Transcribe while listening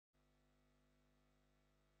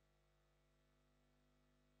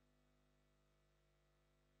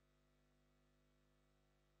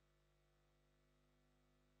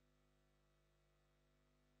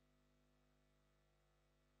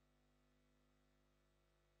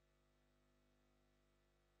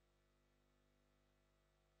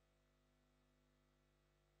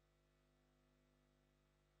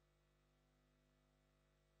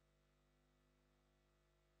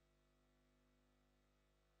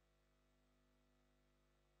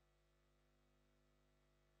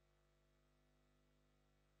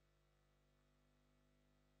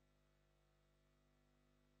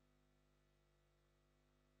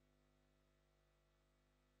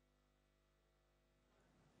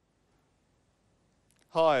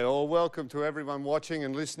Hi all, welcome to everyone watching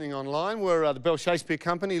and listening online. We're the Bell Shakespeare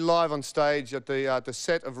Company, live on stage at the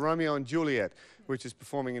set of Romeo and Juliet, which is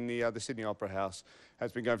performing in the Sydney Opera House.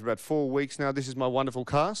 Has been going for about 4 weeks now. This is my wonderful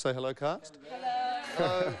cast. Say hello, cast.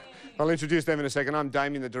 Hello. I'll introduce them in a second. I'm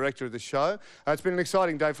Damien, the director of the show. It's been an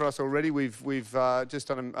exciting day for us already. We've just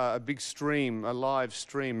done a big stream, a live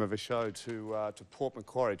stream of a show to Port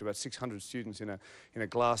Macquarie, to about 600 students in a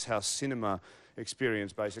Glasshouse cinema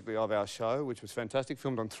experience, basically, of our show, which was fantastic.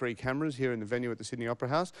 Filmed on 3 cameras here in the venue at the Sydney Opera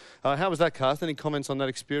House. How was that, cast? Any comments on that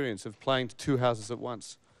experience of playing to 2 houses at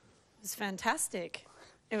once? It was fantastic.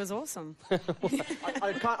 It was awesome.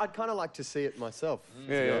 I'd kind of like to see it myself.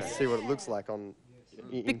 See what it looks like on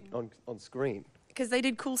screen. Because they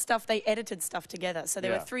did cool stuff, they edited stuff together. So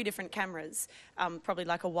there were 3 different cameras, probably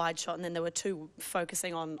like a wide shot, and then there were 2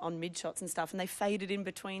 focusing on mid shots and stuff, and they faded in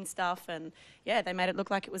between stuff, and yeah, they made it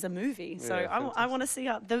look like it was a movie. So I want to see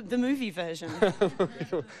the movie version.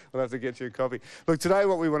 We'll have to get you a copy. Look, today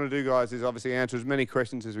what we want to do, guys, is obviously answer as many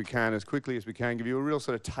questions as we can, as quickly as we can, give you a real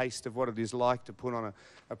sort of taste of what it is like to put on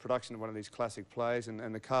a production of one of these classic plays,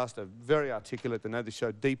 and the cast are very articulate, they know the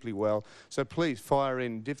show deeply well, so please fire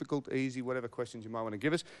in difficult, easy, whatever questions you might want to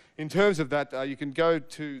give us. In terms of that, you can go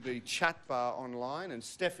to the chat bar online, and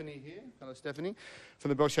Stephanie here, hello Stephanie, from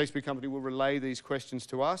the Bell Shakespeare Company will relay these questions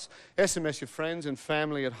to us. SMS your friends and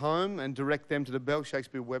family at home and direct them to the Bell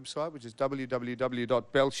Shakespeare website, which is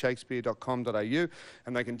www.bellshakespeare.com.au,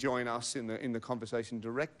 and they can join us in the conversation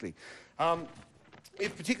directly.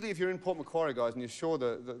 Particularly if you're in Port Macquarie, guys, and you saw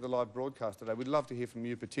the live broadcast today, we'd love to hear from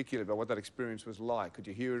you particularly about what that experience was like. Could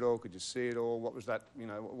you hear it all? Could you see it all? What was that,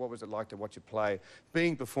 what was it like to watch a play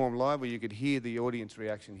being performed live, where you could hear the audience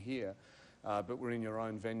reaction here, but we're in your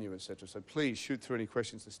own venue, etc. So please shoot through any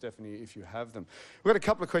questions to Stephanie if you have them. We've got a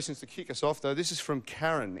couple of questions to kick us off, though. This is from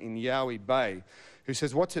Karen in Yowie Bay, who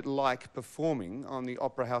says, what's it like performing on the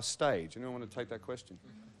Opera House stage? Anyone want to take that question?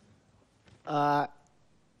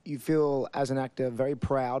 You feel, as an actor, very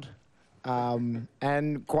proud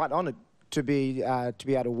and quite honoured to be able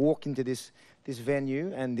to walk into this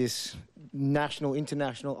venue and this national,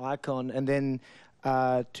 international icon, and then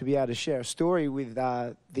to be able to share a story with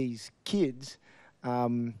these kids.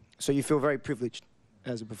 So you feel very privileged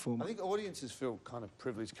as a performer. I think audiences feel kind of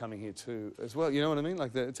privileged coming here too, as well. You know what I mean?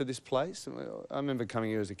 Like to this place. I remember coming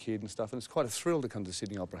here as a kid and stuff, and it's quite a thrill to come to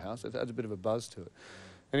Sydney Opera House. It adds a bit of a buzz to it.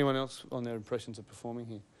 Anyone else on their impressions of performing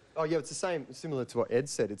here? Oh yeah, it's the same, similar to what Ed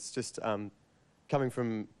said. It's just coming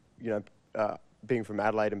from, being from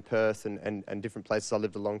Adelaide and Perth and different places. I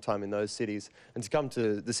lived a long time in those cities, and to come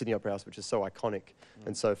to the Sydney Opera House, which is so iconic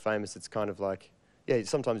and so famous, it's kind of like, yeah,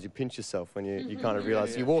 sometimes you pinch yourself when you kind of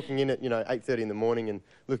realise you're walking in at 8:30 in the morning and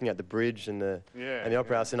looking at the bridge and the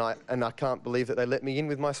Opera House, and I can't believe that they let me in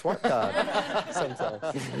with my swipe card sometimes,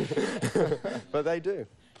 but they do.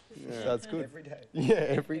 Yeah. That's good. Every day. Yeah,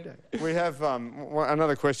 every day. We have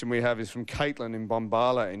another question we have is from Caitlin in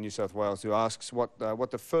Bombala in New South Wales, who asks what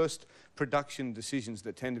the first production decisions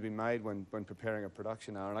that tend to be made when preparing a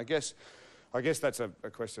production are. And I guess that's a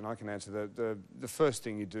question I can answer. The first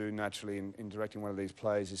thing you do naturally in directing one of these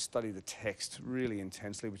plays is study the text really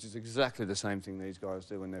intensely, which is exactly the same thing these guys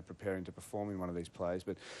do when they're preparing to perform in one of these plays.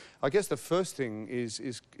 But I guess the first thing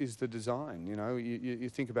is the design. You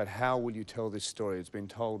think about how will you tell this story. It's been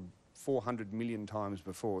told 400 million times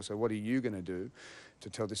before, so what are you going to do to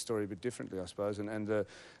tell this story a bit differently, I suppose? And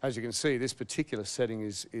as you can see, this particular setting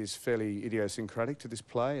is fairly idiosyncratic to this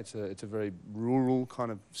play. It's a very rural kind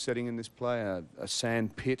of setting in this play, a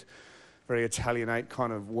sand pit, very Italianate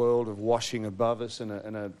kind of world of washing above us, and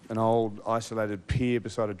an old isolated pier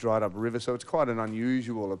beside a dried up river. So it's quite an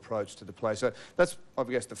unusual approach to the play. So that's, I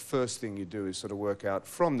guess, the first thing you do is sort of work out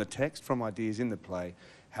from the text, from ideas in the play,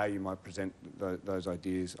 how you might present those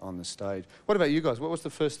ideas on the stage. What about you guys? What was the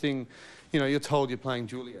first thing, you're told you're playing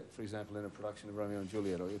Juliet, for example, in a production of Romeo and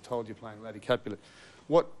Juliet, or you're told you're playing Lady Capulet.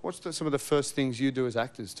 What's some of the first things you do as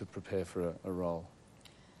actors to prepare for a role?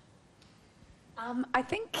 I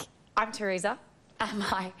think I'm Teresa,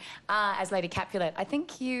 as Lady Capulet. I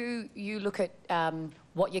think you look at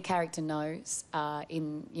what your character knows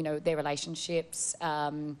in their relationships,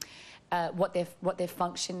 what their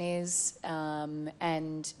function is,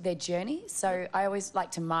 and their journey. So I always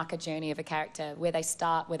like to mark a journey of a character, where they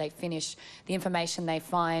start, where they finish, the information they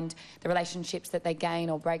find, the relationships that they gain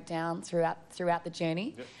or break down throughout the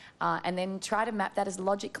journey, and then try to map that as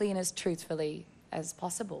logically and as truthfully as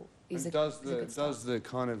possible. Does the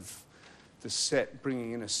kind of the set,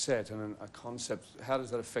 bringing in a set and a concept, how does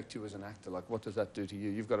that affect you as an actor? Like, what does that do to you?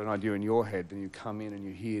 You've got an idea in your head, and you come in and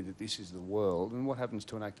you hear that this is the world, and what happens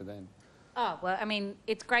to an actor then? Oh, well, I mean,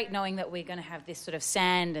 it's great knowing that we're going to have this sort of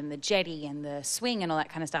sand and the jetty and the swing and all that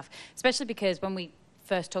kind of stuff, especially because when we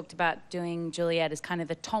first talked about doing Juliet as kind of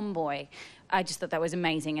the tomboy, I just thought that was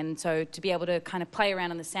amazing. And so to be able to kind of play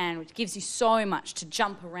around on the sand, which gives you so much to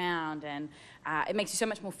jump around and it makes you so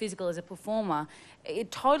much more physical as a performer,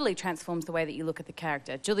 it totally transforms the way that you look at the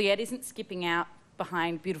character. Juliet isn't skipping out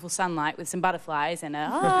behind beautiful sunlight with some butterflies and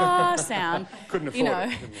a sound. Couldn't afford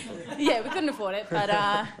it. Yeah, we couldn't afford it, but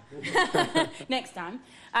next time.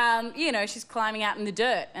 You know, she's climbing out in the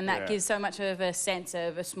dirt, and that gives so much of a sense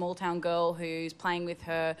of a small-town girl who's playing with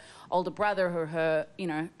her older brother or her, you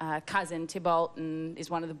know, cousin, Tybalt, and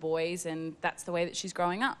is one of the boys, and that's the way that she's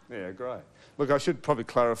growing up. Yeah, great. Look, I should probably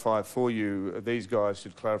clarify for you, these guys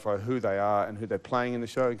should clarify who they are and who they're playing in the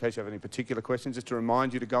show in case you have any particular questions. Just to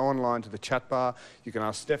remind you to go online to the chat bar. You can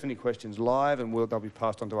ask Stephanie questions live and they'll be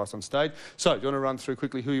passed on to us on stage. So, do you want to run through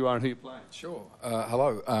quickly who you are and who you're playing? Sure.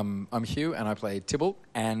 Hello, I'm Hugh and I play Tybalt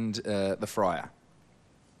and the Friar.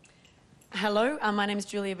 Hello, my name is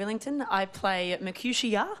Julia Billington. I play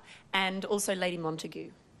Mercutio and also Lady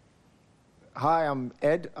Montague. Hi, I'm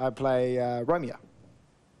Ed. I play Romeo.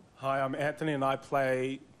 Hi, I'm Anthony and I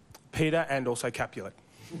play Peter and also Capulet.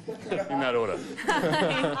 In that order.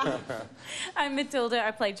 I'm Matilda.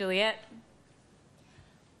 I play Juliet.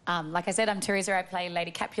 Like I said, I'm Teresa. I play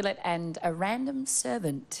Lady Capulet and a random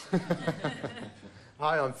servant.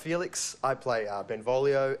 Hi, I'm Felix. I play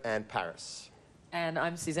Benvolio and Paris. And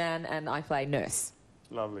I'm Suzanne and I play Nurse.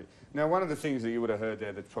 Lovely. Now, one of the things that you would have heard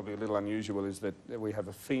there that's probably a little unusual is that we have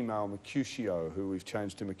a female Mercutio who we've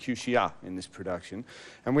changed to Mercutia in this production.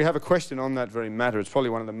 And we have a question on that very matter. It's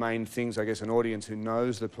probably one of the main things, I guess, an audience who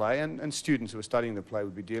knows the play and students who are studying the play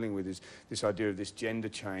would be dealing with is this idea of this gender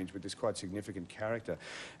change with this quite significant character.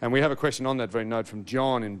 And we have a question on that very note from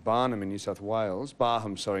John in Barham in New South Wales.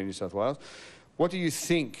 What do you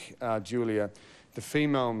think, Julia, the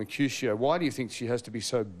female Mercutio, why do you think she has to be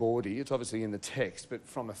so bawdy? It's obviously in the text, but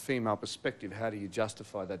from a female perspective, how do you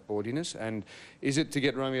justify that bawdiness? And is it to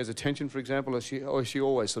get Romeo's attention, for example, or has she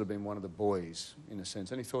always sort of been one of the boys, in a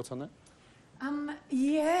sense? Any thoughts on that?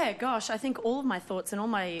 Yeah, gosh, I think all of my thoughts and all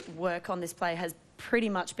my work on this play has pretty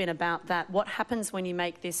much been about that. What happens when you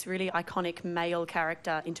make this really iconic male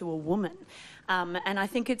character into a woman? And I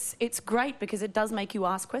think it's great because it does make you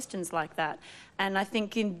ask questions like that. And I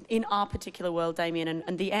think in our particular world, Damien,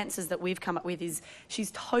 and the answers that we've come up with is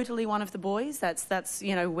she's totally one of the boys. That's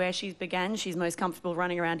you know, where she's began. She's most comfortable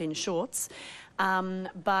running around in shorts.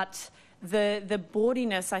 But the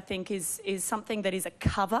bawdiness, I think, is something that is a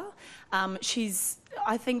cover.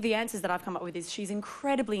 I think the answers that I've come up with is she's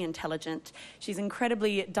incredibly intelligent, she's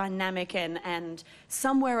incredibly dynamic, and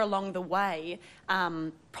somewhere along the way,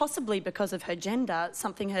 possibly because of her gender,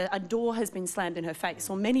 a door has been slammed in her face,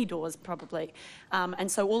 or many doors probably. And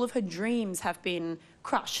so all of her dreams have been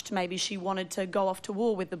crushed. Maybe she wanted to go off to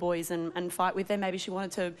war with the boys and fight with them. Maybe she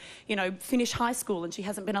wanted to, you know, finish high school and she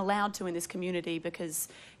hasn't been allowed to in this community because,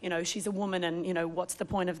 you know, she's a woman and, you know, what's the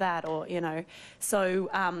point of that? Or, you know, so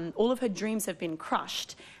all of her dreams have been crushed.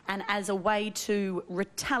 And as a way to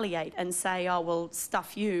retaliate and say, oh, well,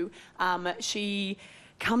 stuff you, she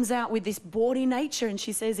comes out with this bawdy nature and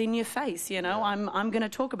she says, in your face, you know, I'm going to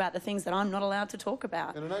talk about the things that I'm not allowed to talk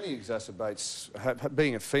about. And it only exacerbates,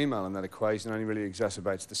 being a female in that equation only really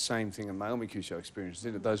exacerbates the same thing a male Mercutio experiences,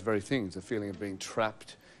 isn't it? Those very things, the feeling of being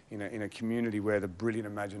trapped in a community where the brilliant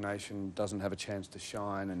imagination doesn't have a chance to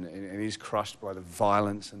shine and is crushed by the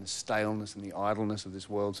violence and the staleness and the idleness of this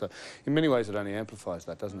world. So in many ways it only amplifies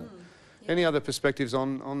that, doesn't it? Yeah. Any other perspectives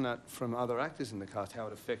on that from other actors in the cast, how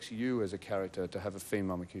it affects you as a character to have a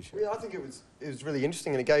female Mercutio? Yeah, I think it was really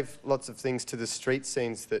interesting, and it gave lots of things to the street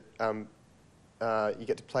scenes that you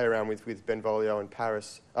get to play around with Benvolio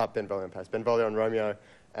and Romeo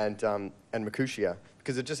and Mercutio,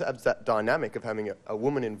 because it just adds that dynamic of having a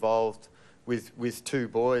woman involved with two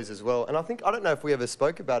boys as well. And I don't know if we ever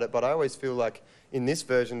spoke about it, but I always feel like in this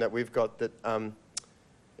version that we've got that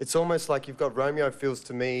it's almost like you've got Romeo feels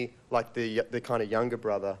to me like the kind of younger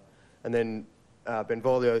brother, and then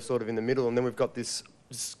Benvolio sort of in the middle, and then we've got this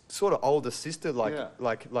sort of older sister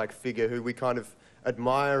like figure who we kind of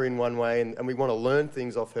admire in one way, and we want to learn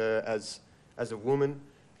things off her as a woman,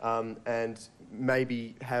 and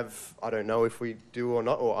maybe have, I don't know if we do or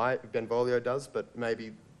not, or Benvolio does, but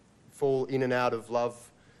maybe fall in and out of love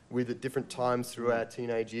with at different times through our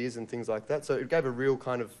teenage years and things like that. So it gave a real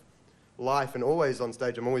kind of life, and always on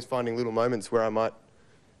stage I'm always finding little moments where I might,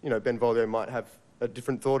 you know, Benvolio might have a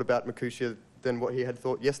different thought about Mercutio than what he had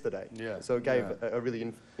thought yesterday. Yeah. So it gave a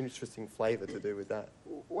really interesting flavour to do with that.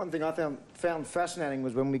 One thing I found fascinating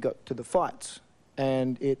was when we got to the fights,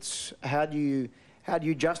 and it's how do you how do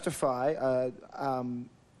you justify?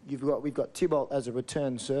 We've got Tybalt as a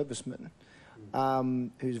returned serviceman,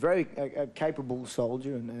 who's very a capable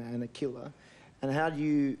soldier and a killer, and how do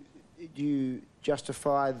you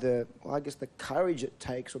justify the courage it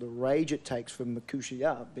takes or the rage it takes for Macquarie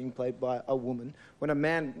being played by a woman? When a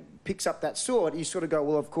man picks up that sword, you sort of go,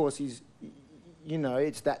 well, of course he's,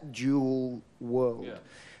 it's that dual world. Yeah.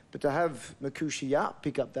 But to have Macquarie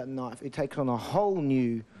pick up that knife, it takes on a whole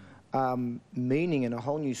new meaning and a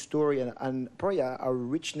whole new story and probably a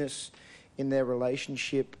richness in their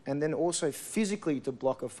relationship, and then also physically to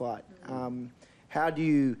block a fight. How do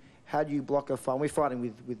you block a fight? We're fighting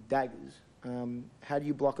with daggers. How do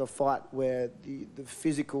you block a fight where the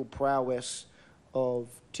physical prowess of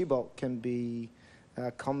Tybalt can be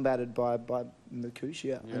combated by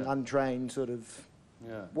Macquarie, an untrained sort of...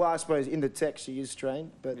 Yeah. Well, I suppose in the text she is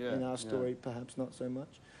trained, but in our story perhaps not so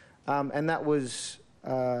much. And that was...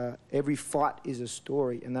 every fight is a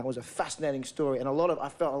story, and that was a fascinating story. And I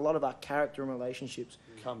felt a lot of our character and relationships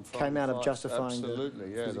came out of justifying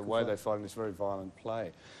the way they fight in this very violent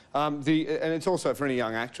play. And it's also for any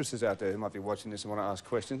young actresses out there who might be watching this and want to ask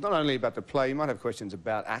questions, not only about the play, you might have questions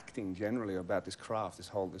about acting generally, about this craft, this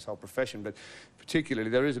whole profession, but particularly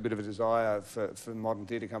there is a bit of a desire for modern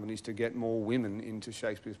theatre companies to get more women into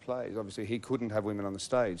Shakespeare's plays. Obviously, he couldn't have women on the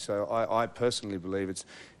stage, so I personally believe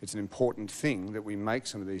it's an important thing that we make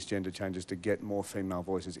some of these gender changes to get more female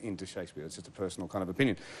voices into Shakespeare. It's just a personal kind of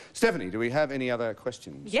opinion. Stephanie, do we have any other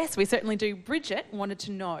questions? Yes, we certainly do. Bridget wanted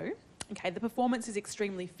to know, okay, the performance is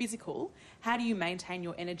extremely physical. How do you maintain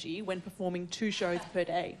your energy when performing 2 shows per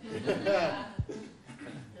day?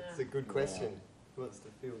 That's a good question. Who wants to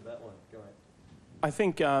field that one? Go ahead. I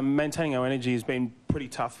think maintaining our energy has been pretty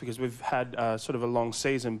tough because we've had sort of a long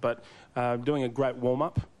season, but doing a great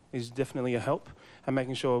warm-up is definitely a help, and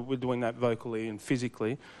making sure we're doing that vocally and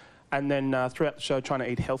physically. And then throughout the show, trying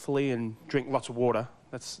to eat healthily and drink lots of water.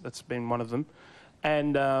 That's been one of them.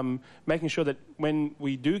 And making sure that when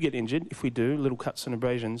we do get injured, if we do, little cuts and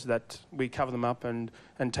abrasions, that we cover them up and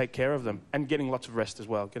take care of them. And getting lots of rest as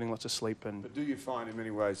well, getting lots of sleep. But do you find in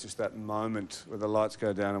many ways just that moment where the lights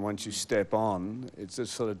go down and once you step on, it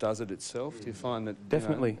just sort of does it itself? Do you find that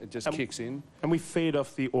definitely it just kicks in? And we feed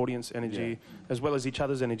off the audience energy as well as each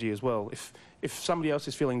other's energy as well. If somebody else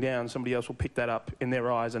is feeling down, somebody else will pick that up in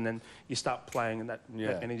their eyes, and then you start playing and that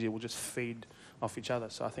energy will just feed off each other.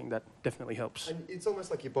 So I think that definitely helps. And it's almost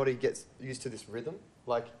like your body gets used to this rhythm.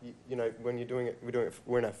 Like, when you're doing it,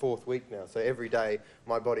 we're in our 4th week now. So every day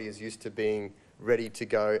my body is used to being ready to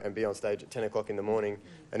go and be on stage at 10 o'clock in the morning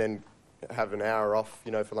and then have an hour off,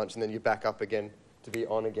 for lunch, and then you're back up again to be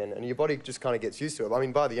on again. And your body just kind of gets used to it. I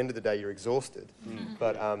mean, by the end of the day, you're exhausted.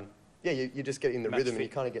 But, you just get in the rhythm and you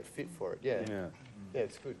kind of get fit for it. Yeah,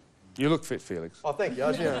 it's good. You look fit, Felix. Oh, thank you.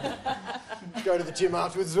 Go to the gym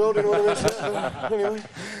afterwards as well. Didn't want to anyway.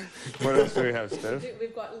 What else do we have, Steph?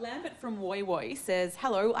 We've got Lambert from Woy Woy says,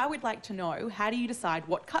 hello, I would like to know, how do you decide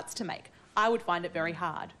what cuts to make? I would find it very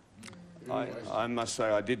hard. I must say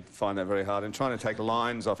I did find that very hard, and trying to take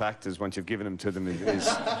lines off actors once you've given them to them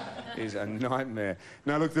is a nightmare.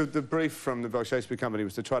 Now look, the brief from the Bell Shakespeare Company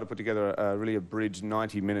was to try to put together a really abridged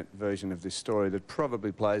 90-minute version of this story that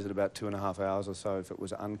probably plays at about 2.5 hours or so if it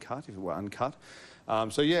were uncut.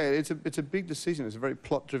 So yeah, it's a big decision. It's a very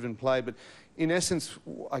plot-driven play, but in essence,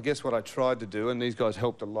 I guess what I tried to do, and these guys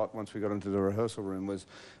helped a lot once we got into the rehearsal room, was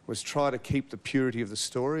try to keep the purity of the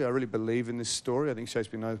story. I really believe in this story. I think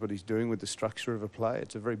Shakespeare knows what he's doing with the structure of a play.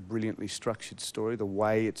 It's a very brilliantly structured story. The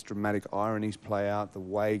way its dramatic ironies play out, the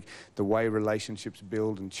way relationships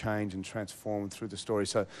build and change and transform through the story.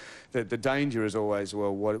 So the danger is always,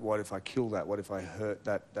 well, what if I kill that? What if I hurt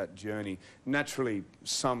that journey? Naturally,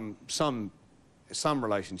 some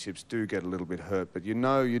relationships do get a little bit hurt, but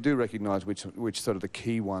you do recognise which sort of the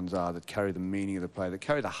key ones are that carry the meaning of the play, that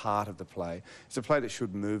carry the heart of the play. It's a play that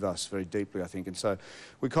should move us very deeply, I think, and so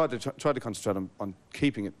we tried to concentrate on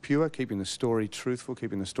keeping it pure, keeping the story truthful,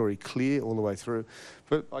 keeping the story clear all the way through,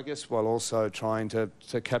 but I guess while also trying to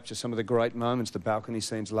capture some of the great moments. The balcony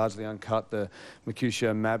scene's largely uncut, the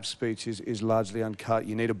Macquarie-Mab speech is largely uncut.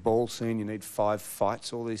 You need a ball scene, you need 5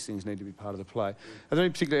 fights, all these things need to be part of the play. Are there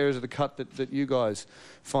any particular areas of the cut that you guys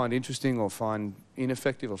find interesting or find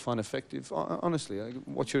ineffective or find effective? Honestly,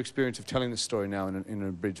 what's your experience of telling this story now in an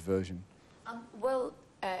abridged version?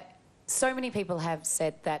 So many people have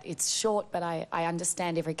said that it's short, but I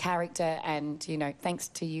understand every character, and, thanks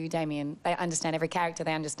to you, Damien, they understand every character,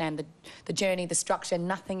 they understand the journey, the structure,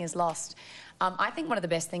 nothing is lost. I think one of the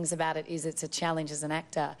best things about it is it's a challenge as an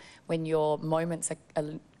actor when your moments are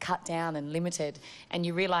cut down and limited, and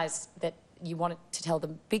you realise that you want to tell the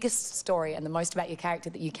biggest story and the most about your character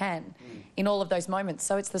that you can in all of those moments.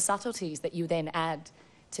 So it's the subtleties that you then add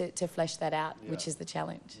to flesh that out, which is the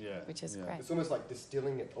challenge, which is great. It's almost like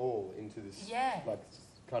distilling it all into this like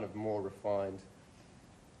kind of more refined,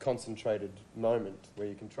 concentrated moment where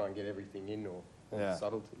you can try and get everything in all the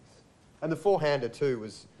subtleties. And the four-hander too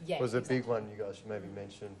was a big one you guys should maybe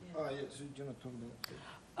mention. Oh, yeah, so do you want to talk about it?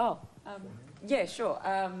 Oh, yeah, sure.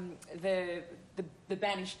 The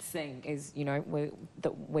banished scene is, you know,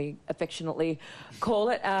 that we affectionately call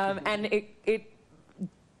it, and it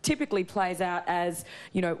typically plays out as,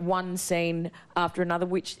 you know, one scene after another,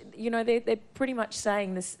 which, you know, they're pretty much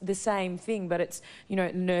saying the same thing, but it's, you know,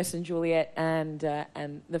 Nurse and Juliet and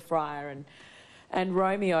the Friar and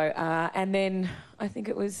Romeo, and then I think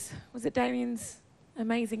it was it Damien's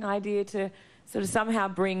amazing idea to sort of somehow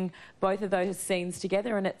bring both of those scenes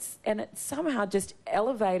together, and it's somehow just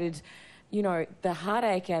elevated, you know, the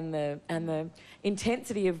heartache and the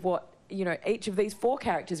intensity of what, you know, each of these four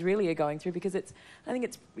characters really are going through, because I think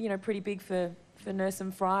it's, you know, pretty big for Nurse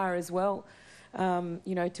and Friar as well,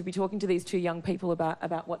 you know, to be talking to these two young people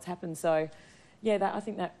about what's happened. So, yeah, I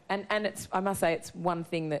think that, and it's, I must say, it's one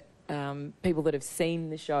thing that people that have seen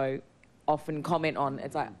the show often comment on.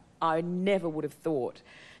 It's like, I never would have thought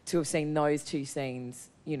to have seen those two scenes,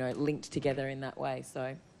 you know, linked together in that way.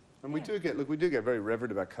 So, and we do get very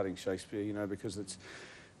reverent about cutting Shakespeare, you know, because it's,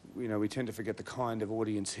 you know, we tend to forget the kind of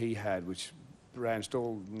audience he had, which branched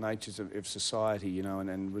all natures of society, you know,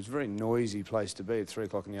 and was a very noisy place to be at 3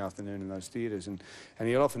 o'clock in the afternoon in those theatres, and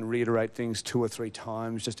he'd often reiterate things 2 or 3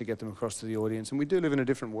 times just to get them across to the audience. And we do live in a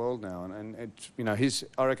different world now, and it's, you know,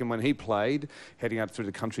 I reckon when he played, heading up through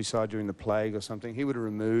the countryside during the plague or something, he would have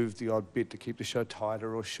removed the odd bit to keep the show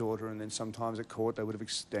tighter or shorter, and then sometimes at court they would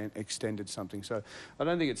have extended something. So I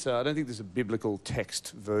don't think there's a biblical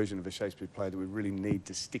text version of a Shakespeare play that we really need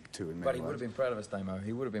to stick to in many ways. But he would have been proud of us, Damo.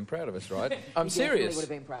 He would have been proud of us, right? I'm He serious. would have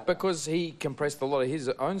been proud of Because he compressed a lot of his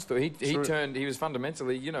own story. He was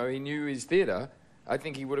fundamentally, you know, he knew his theatre. I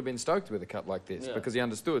think he would have been stoked with a cut like this because he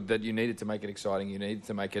understood that you needed to make it exciting, you needed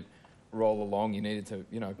to make it roll along, you needed to,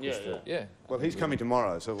 you know, push through. Yeah. Well, he's coming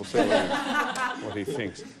tomorrow, so we'll see what he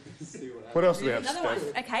thinks. What else do we have,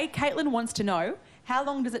 Steph? Okay, Caitlin wants to know, how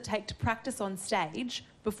long does it take to practice on stage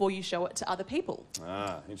before you show it to other people?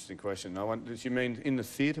 Ah, interesting question. Does you mean in the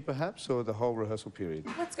theatre, perhaps, or the whole rehearsal period?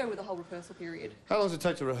 Let's go with the whole rehearsal period. How long does it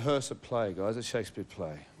take to rehearse a play, guys, a Shakespeare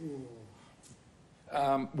play?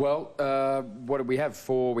 What did we have?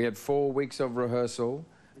 We had 4 weeks of rehearsal,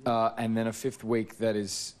 and then a 5th week that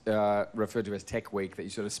is referred to as tech week that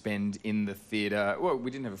you sort of spend in the theatre. Well,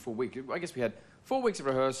 we didn't have a full week. I guess we had 4 weeks of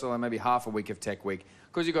rehearsal and maybe half a week of tech week,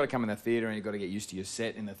 because you've got to come in the theatre and you've got to get used to your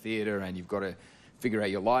set in the theatre, and you've got to figure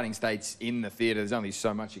out your lighting states in the theatre. There's only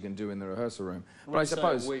so much you can do in the rehearsal room. But I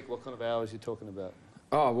suppose... a week, what kind of hours are you talking about?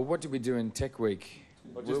 Oh, well, what did we do in tech week?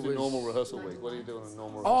 Or just a normal rehearsal week? What do you do on a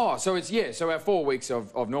normal rehearsal? Oh, so it's, so our 4 weeks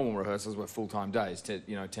of normal rehearsals were full-time days, 10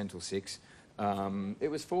 till 6.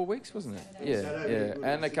 It was 4 weeks, wasn't it? Yeah.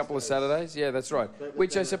 And a couple of Saturdays. Yeah, that's right.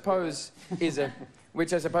 Which I suppose is a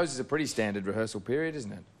pretty standard rehearsal period,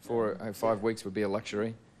 isn't it? 5 weeks would be a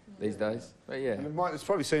luxury these days. But yeah. And it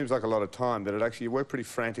probably seems like a lot of time, but you work pretty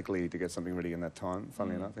frantically to get something ready in that time,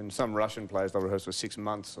 funnily enough. And some Russian plays, they'll rehearse for 6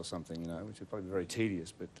 months or something, you know, which is probably very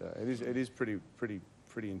tedious, but it is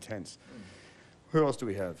pretty intense. Who else do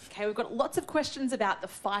we have? Okay, we've got lots of questions about the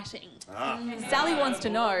fighting. Sally wants to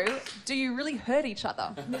know, do you really hurt each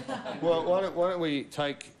other? Well, why don't we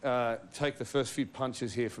take the first few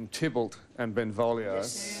punches here from Tybalt and Benvolio.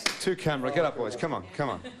 Yes. To camera. Get up, boys. Come on.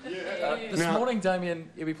 This morning, Damien,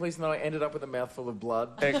 you'll be pleased to know I ended up with a mouthful of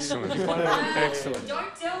blood. Excellent. Excellent.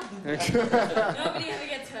 Don't tell them. Nobody ever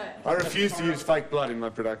gets hurt. I refuse to use fake blood in my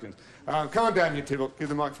productions. Come on down here, Tybalt. Give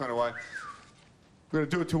the microphone away. We're going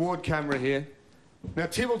to do it toward camera here. Now,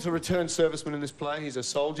 Tybalt's a returned serviceman in this play. He's a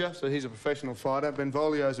soldier, so he's a professional fighter.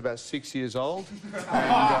 Benvolio's about 6 years old.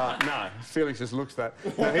 And, no, Felix just looks that.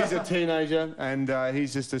 No, he's a teenager, and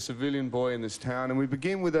he's just a civilian boy in this town. And we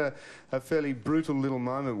begin with a fairly brutal little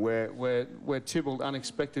moment where Tybalt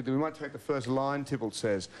unexpectedly, we might take the first line, Tybalt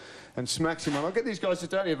says, and smacks him up. I'll get these guys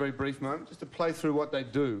just only a very brief moment, just to play through what they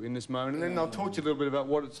do in this moment, and then I'll talk to you a little bit about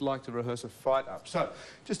what it's like to rehearse a fight up. So,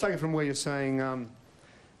 just take it from where you're saying...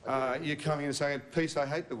 you're coming in and saying, peace, I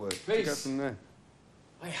hate the word. Peace. Go from there.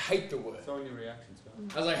 I hate the word. Throw in your reactions,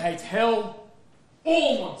 guys. As I hate hell,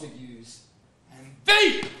 all Montagues, and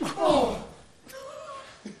thee! Oh!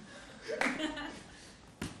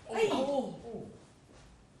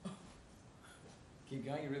 Keep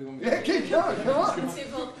going, you really want me to... Yeah, keep going, come on!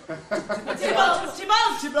 Tybalt!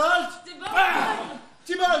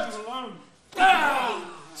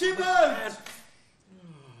 Jibbers!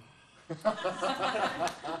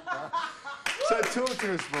 So talk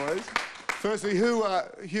to us, boys. Firstly,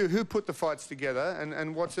 who put the fights together,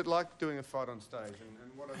 and what's it like doing a fight on stage, and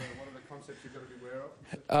what are the concepts you've got to be aware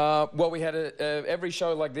of? Well, we had every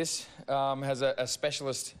show like this has a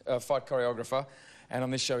specialist fight choreographer, and on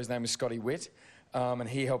this show his name is Scotty Witt, and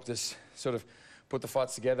he helped us sort of put the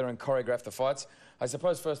fights together and choreograph the fights. I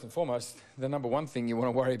suppose first and foremost, the number one thing you want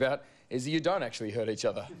to worry about is that you don't actually hurt each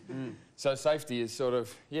other. So safety is sort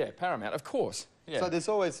of, paramount, of course. Yeah. So there's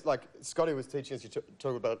always, like, Scotty was teaching us, you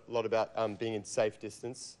talk about a lot about being in safe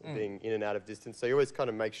distance, being in and out of distance. So you always kind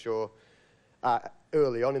of make sure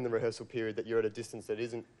early on in the rehearsal period that you're at a distance that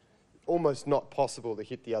isn't almost not possible to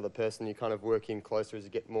hit the other person. You kind of work in closer as you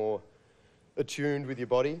get more attuned with your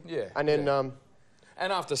body. Yeah. And then...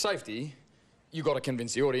 and after safety, you've got to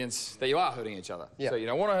convince the audience that you are hurting each other. Yeah. So you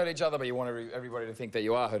don't want to hurt each other, but you want everybody to think that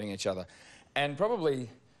you are hurting each other. And probably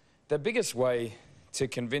the biggest way to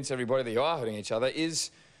convince everybody that you are hurting each other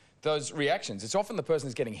is those reactions. It's often the person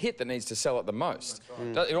who's getting hit that needs to sell it the most.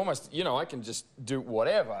 It almost, I can just do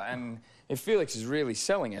whatever, and if Felix is really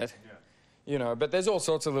selling it, but there's all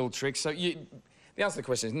sorts of little tricks. So the answer to the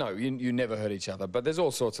question is no, you never hurt each other, but there's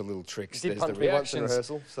all sorts of little tricks. You did punch me once in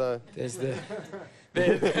rehearsal, so... There's the...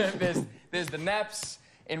 there's the naps.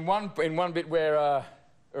 In one bit where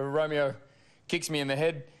Romeo kicks me in the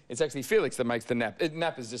head, it's actually Felix that makes the nap.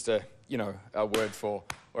 Nap is just a word for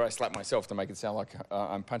where I slap myself to make it sound like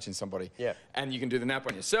I'm punching somebody. Yeah. And you can do the nap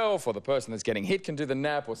on yourself, or the person that's getting hit can do the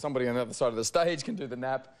nap, or somebody on the other side of the stage can do the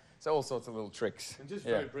nap. So all sorts of little tricks. And just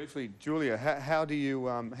very briefly, Julia, how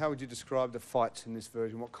would you describe the fights in this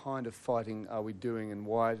version? What kind of fighting are we doing, and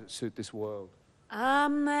why does it suit this world?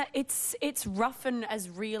 It's rough and as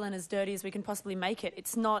real and as dirty as we can possibly make it.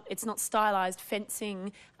 It's not stylized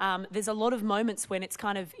fencing. There's a lot of moments when it's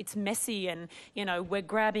messy, and we're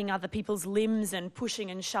grabbing other people's limbs and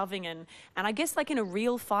pushing and shoving, and I guess like in a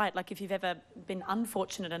real fight, like if you've ever been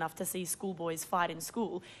unfortunate enough to see schoolboys fight in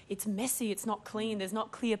school, it's messy, it's not clean, there's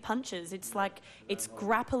not clear punches. It's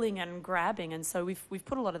grappling and grabbing, and so we've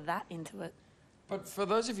put a lot of that into it. But for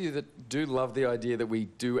those of you that do love the idea that we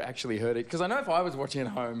do actually hurt it, because I know if I was watching at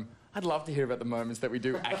home, I'd love to hear about the moments that we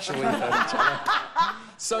do actually hurt each other.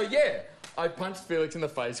 So I punched Felix in the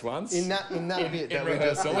face once. In that bit. In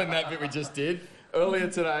rehearsal, in that bit we just did. Earlier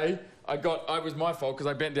today, it was my fault because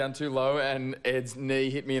I bent down too low and Ed's knee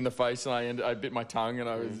hit me in the face and I bit my tongue and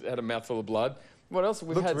I had a mouthful of blood. What else?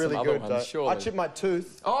 We've had really some other good, ones, surely. I chipped my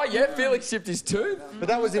tooth. Oh, yeah, Felix chipped his tooth. But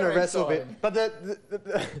that was in a wrestle bit. But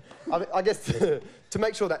I guess to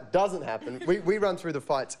make sure that doesn't happen, we run through the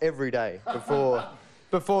fights every day before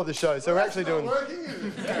the show. So we're actually doing... we're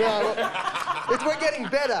getting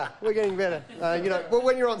better. We're getting better.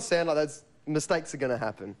 When you're on stand like that, mistakes are going to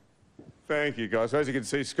happen. Thank you, guys. So as you can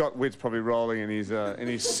see, Scott Witt's probably rolling in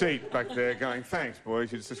his seat back there going, thanks, boys.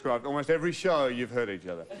 You just described almost every show you've hurt each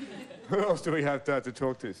other. Who else do we have to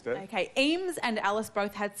talk to, Steph? Okay, Eames and Alice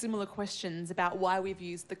both had similar questions about why we've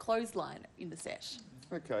used the clothesline in the set.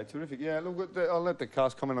 Okay, terrific. Yeah, look, I'll let the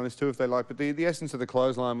cast comment on this too if they like, but the essence of the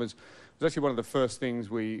clothesline was actually one of the first things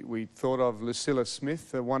we thought of. Lucilla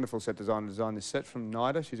Smith, a wonderful set designer, designed this set from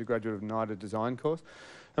NIDA. She's a graduate of NIDA design course.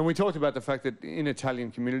 And we talked about the fact that in Italian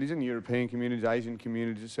communities and European communities, Asian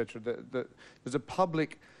communities, etc., that there's a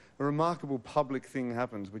remarkable public thing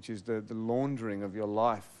happens, which is the laundering of your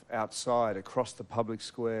life outside, across the public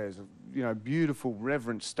squares. Beautiful,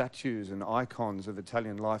 reverent statues and icons of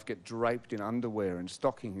Italian life get draped in underwear and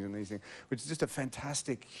stockings and these things, which is just a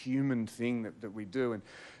fantastic human thing that we do.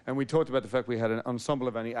 And we talked about the fact we had an ensemble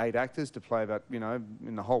of only 8 actors to play about,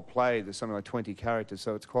 in the whole play there's something like 20 characters,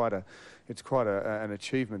 so it's quite an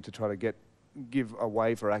achievement to try to give a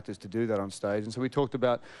way for actors to do that on stage. And so we talked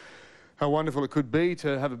about how wonderful it could be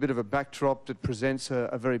to have a bit of a backdrop that presents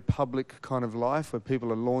a very public kind of life where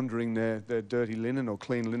people are laundering their dirty linen or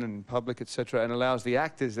clean linen in public, etc., and allows the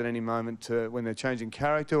actors at any moment to, when they're changing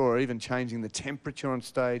character or even changing the temperature on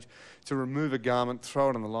stage, to remove a garment,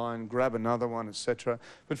 throw it on the line, grab another one, etc.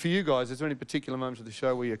 But for you guys, is there any particular moments of the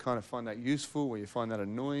show where you kind of find that useful, where you find that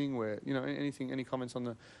annoying, where, any comments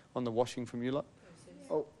on the washing from you lot?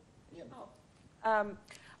 Oh, yeah.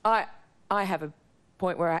 I have a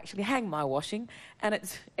point where I actually hang my washing, and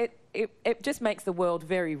it just makes the world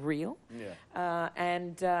very real. Yeah.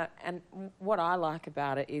 And what I like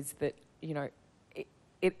about it is that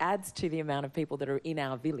it adds to the amount of people that are in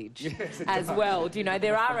our village as well.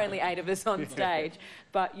 There are only 8 of us on stage,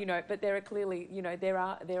 but there are clearly there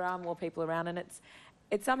are more people around, and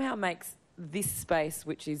it somehow makes this space,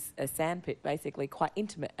 which is a sandpit, basically quite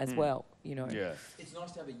intimate as well. You know. Yeah. It's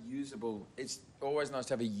nice to have a usable. It's always nice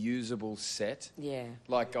to have a usable set. Yeah.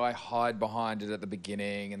 Like I hide behind it at the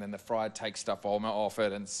beginning, and then the fryer takes stuff off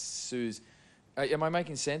it, and Suze. Am I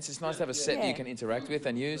making sense? It's nice to have a set that you can interact with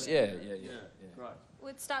and use. Yeah. Right. Well,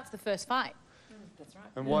 it starts the first fight. That's right.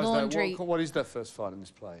 And why Laundry. is that? What is that first fight in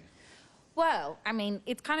this play? Well, I mean,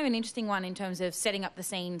 it's kind of an interesting one in terms of setting up the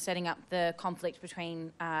scene, setting up the conflict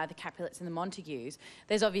between the Capulets and the Montagues.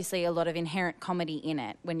 There's obviously a lot of inherent comedy in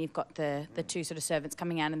it when you've got the two sort of servants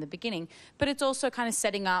coming out in the beginning. But it's also kind of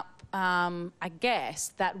setting up, I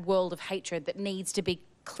guess, that world of hatred that needs to be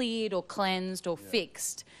cleared or cleansed or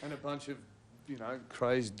fixed. And a bunch of,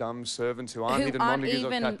 crazed, dumb servants who aren't even Montagues or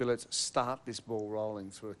Capulets start this ball rolling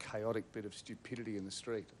through a chaotic bit of stupidity in the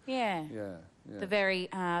street. Yeah. The very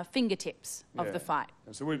fingertips of the fight.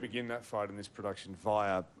 And so we begin that fight in this production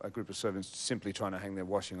via a group of servants simply trying to hang their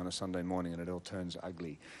washing on a Sunday morning, and it all turns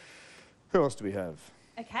ugly. Who else do we have?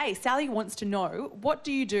 Okay, Sally wants to know, what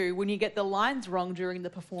do you do when you get the lines wrong during the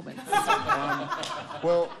performance?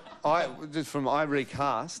 Well, I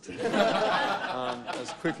recast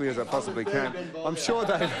as quickly as I possibly can. I'm sure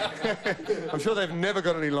they've never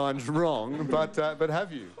got any lines wrong, but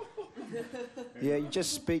have you? Yeah, you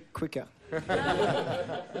just speak quicker.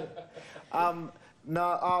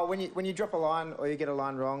 When you drop a line or you get a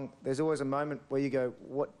line wrong, there's always a moment where you go,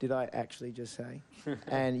 what did I actually just say?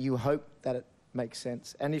 And you hope that it makes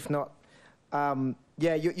sense. And if not,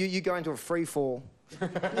 you go into a free fall. And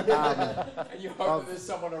you hope that there's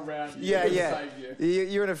someone around you to save you.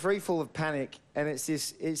 You're in a free fall of panic, and it's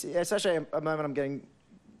actually a moment I'm getting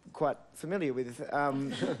quite familiar with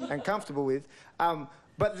and comfortable with.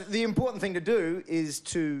 But the important thing to do is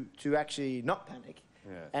to actually not panic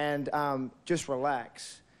and just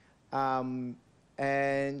relax and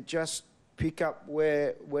just pick up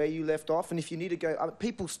where you left off. And if you need to go,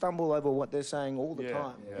 people stumble over what they're saying all the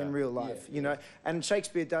time in real life, And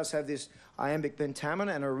Shakespeare does have this iambic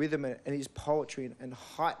pentameter and a rhythm, and his poetry and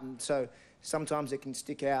heightened. So sometimes it can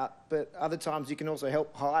stick out, but other times you can also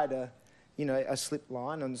help hide a slip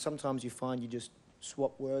line. And sometimes you find you just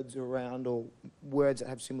swap words around, or words that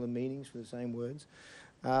have similar meanings for the same words.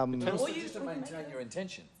 Or you just to maintain your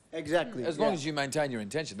intention. Exactly. As long as you maintain your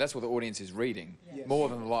intention, that's what the audience is reading, more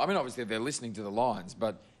than the line. I mean, obviously they're listening to the lines,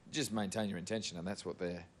 but just maintain your intention, and that's what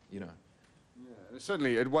they're, Yeah,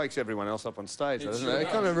 certainly it wakes everyone else up on stage, doesn't it? It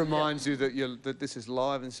kind of reminds you that this is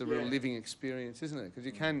live and it's a real living experience, isn't it? Because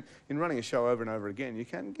you can, in running a show over and over again, you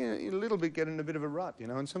can a little bit get in a bit of a rut,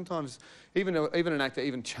 And sometimes even an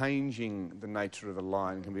actor changing the nature of a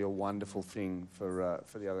line can be a wonderful thing for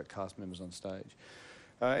the other cast members on stage.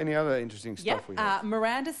 Any other interesting stuff we have?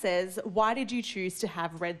 Miranda says, why did you choose to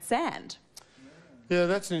have red sand? Yeah,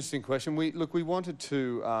 that's an interesting question. We wanted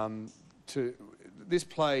to this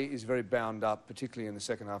play is very bound up, particularly in the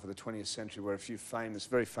second half of the 20th century, where a few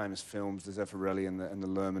very famous films, the Zeffirelli and the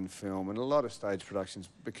Lerman film, and a lot of stage productions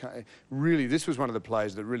this was one of the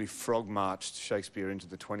plays that really frog-marched Shakespeare into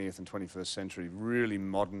the 20th and 21st century, really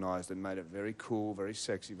modernised and made it very cool, very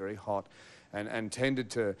sexy, very hot, and tended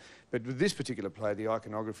to... But with this particular play, the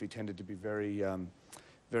iconography tended to be very,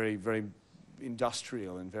 very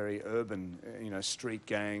industrial and very urban, street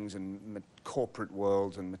gangs and corporate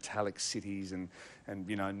worlds and metallic cities and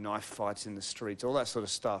knife fights in the streets, all that sort of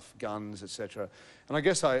stuff, guns, etc. And I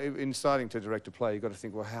guess in starting to direct a play, you've got to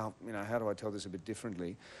think, well, how do I tell this a bit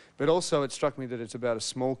differently? But also it struck me that it's about a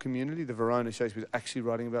small community. The Verona Shakespeare was actually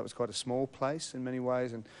writing about was quite a small place in many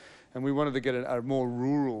ways, and we wanted to get a more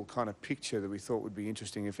rural kind of picture that we thought would be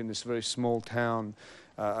interesting. If in this very small town,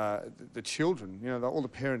 the children, all the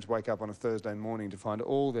parents wake up on a Thursday morning to find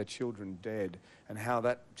all their children dead, and how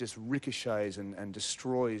that just ricochets and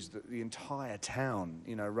destroys the entire town,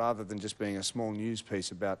 rather than just being a small news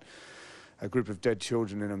piece about a group of dead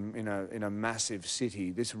children in a massive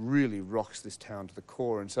city. This really rocks this town to the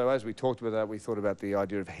core. And so as we talked about that, we thought about the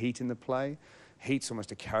idea of heat in the play. Heat's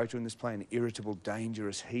almost a character in this play, an irritable,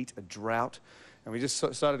 dangerous heat, a drought. And we just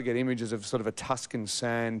started to get images of sort of a Tuscan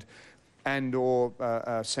sand and/or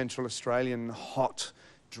a Central Australian hot,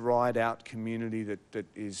 dried-out community that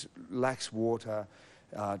lacks water,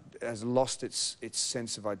 has lost its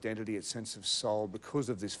sense of identity, its sense of soul because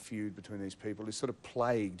of this feud between these people. It's sort of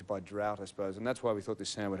plagued by drought, I suppose, and that's why we thought this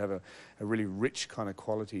sound would have a really rich kind of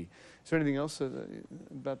quality. Is there anything else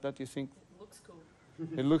about that, do you think?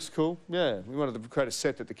 It looks cool, yeah. We wanted to create a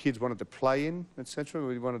set that the kids wanted to play in, etc.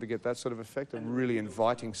 We wanted to get that sort of effect, a really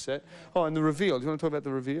inviting set. Oh, and the reveal. Do you want to talk about the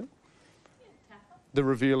reveal? Yeah, the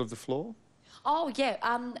reveal of the floor? Oh, yeah.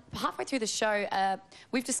 Halfway through the show,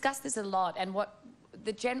 we've discussed this a lot, and what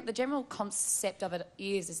the general concept of it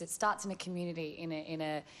is it starts in a community, in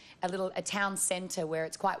a town centre where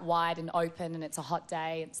it's quite wide and open, and it's a hot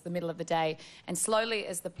day, it's the middle of the day, and slowly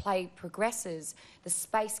as the play progresses, the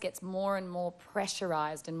space gets more and more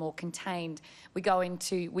pressurised and more contained.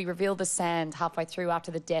 We reveal the sand halfway through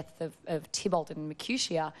after the death of Tybalt and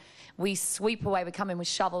Mercutio. We sweep away, we come in with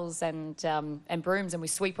shovels and brooms, and we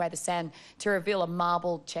sweep away the sand to reveal a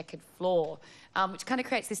marbled checkered floor, which kind of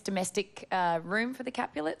creates this domestic room for the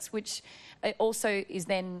Capulets, which also is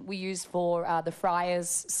then we use for the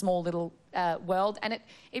friars' small little world. And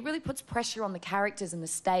it really puts pressure on the characters and the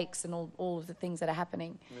stakes and all of the things that are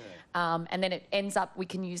happening. Yeah. And then it ends up, we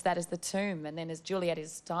can use that as the tomb. And then as Juliet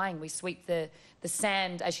is dying, we sweep the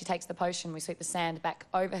sand, as she takes the potion, we sweep the sand back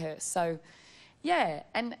over her. So... yeah,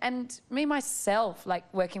 and me, myself, like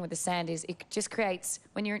working with the sand is it just creates,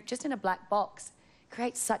 when you're just in a black box,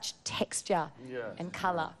 creates such texture and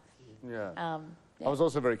colour. Yeah. I was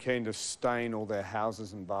also very keen to stain all their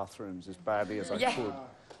houses and bathrooms as badly as I could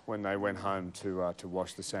when they went home to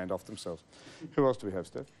wash the sand off themselves. Who else do we have,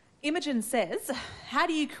 Steph? Imogen says, how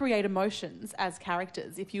do you create emotions as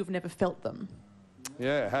characters if you've never felt them?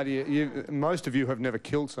 Yeah, how do you most of you have never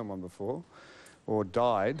killed someone before, or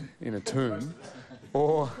died in a tomb,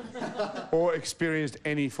 or experienced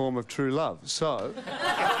any form of true love. So,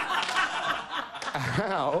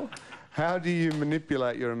 how do you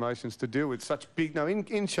manipulate your emotions to deal with such big... No,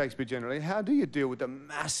 in Shakespeare generally, how do you deal with the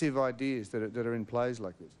massive ideas that are in plays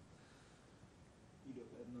like this?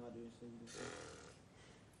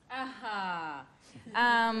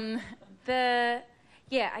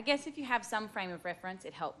 I guess if you have some frame of reference,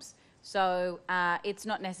 it helps. So it's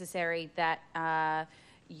not necessary that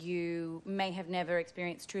you may have never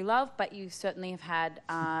experienced true love, but you certainly have had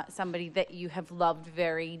somebody that you have loved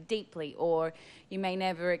very deeply, or you may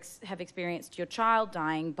never have experienced your child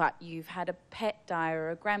dying, but you've had a pet die or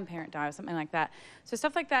a grandparent die or something like that. So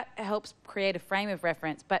stuff like that helps create a frame of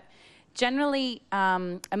reference. But generally,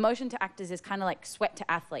 emotion to actors is kind of like sweat to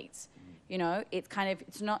athletes. You know,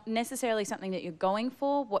 it's not necessarily something that you're going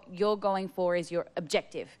for. What you're going for is your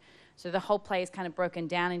objective. So the whole play is kind of broken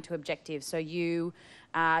down into objectives. So you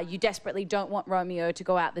desperately don't want Romeo to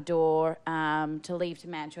go out the door to leave to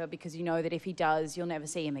Mantua, because you know that if he does, you'll never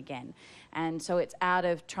see him again. And so it's out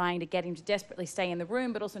of trying to get him to desperately stay in the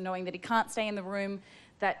room, but also knowing that he can't stay in the room,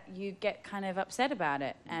 that you get kind of upset about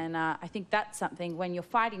it. And I think that's something, when you're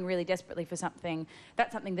fighting really desperately for something,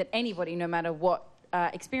 that's something that anybody, no matter what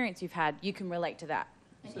experience you've had, you can relate to that.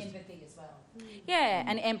 And empathy as well. Yeah,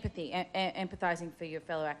 and empathy, empathising for your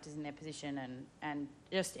fellow actors in their position, and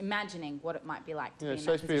just imagining what it might be like to be in that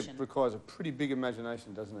Shakespeare position. requires a pretty big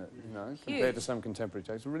imagination, doesn't it? You know, Huge. compared to some contemporary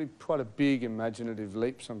texts. Really quite a big imaginative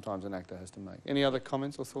leap sometimes an actor has to make. Any other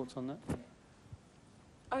comments or thoughts on that?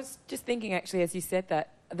 I was just thinking, actually, as you said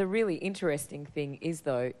that, the really interesting thing is,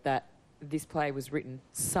 though, that this play was written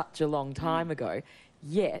such a long time ago,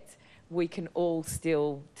 yet we can all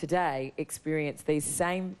still today experience these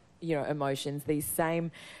same emotions, these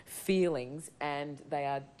same feelings, and they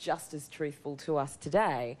are just as truthful to us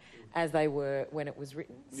today as they were when it was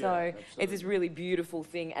written. Yeah, so it's this really beautiful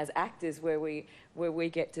thing as actors where we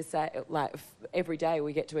get to say, like, every day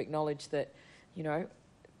we get to acknowledge that,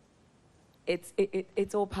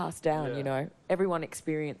 it's all passed down. Yeah. Everyone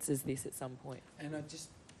experiences this at some point. And just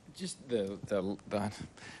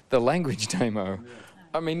the language demo. Yeah.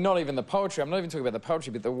 I mean, not even the poetry. I'm not even talking about the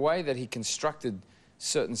poetry, but the way that he constructed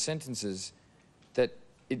certain sentences that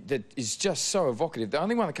is just so evocative. The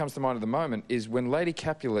only one that comes to mind at the moment is when Lady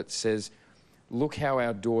Capulet says, "Look how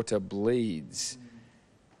our daughter bleeds."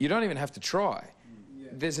 You don't even have to try.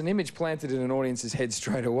 There's an image planted in an audience's head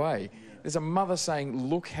straight away. There's a mother saying,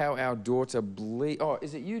 "Look how our daughter bleeds." Oh,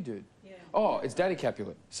 is it you, dude? Yeah. Oh, it's Daddy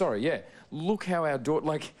Capulet. Sorry, yeah. Look how our daughter,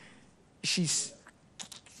 like, he's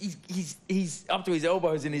up to his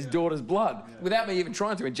elbows in his daughter's blood without me even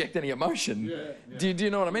trying to inject any emotion. Do you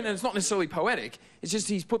know what I mean? And it's not necessarily poetic. It's just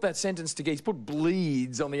he's put that sentence together. He's put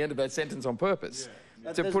bleeds on the end of that sentence on purpose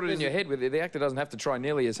to put it in your head. With the actor doesn't have to try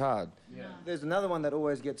nearly as hard. Yeah. There's another one that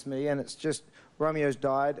always gets me, and it's just Romeo's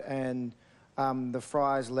died and the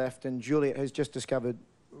friars left, and Juliet has just discovered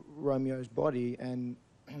Romeo's body and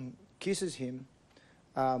kisses him,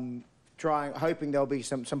 hoping there'll be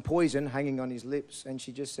some poison hanging on his lips, and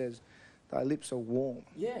she just says, "Thy lips are warm."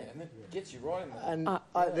 Yeah, and that gets you right in there. And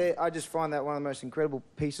I just find that one of the most incredible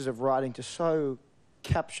pieces of writing to so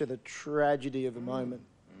capture the tragedy of a moment.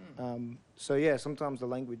 So yeah, sometimes the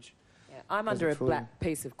language. Yeah, I'm under a black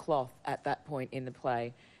piece of cloth at that point in the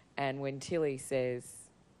play, and when Tilly says,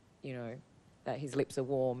 that his lips are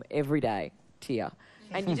warm every day, tear,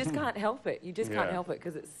 and you just can't help it. You just can't help it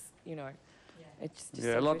because it's, It's just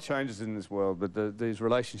Yeah, so a lot crucial. changes in this world, but these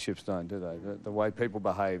relationships don't, do they? The way people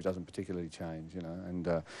behave doesn't particularly change, you know.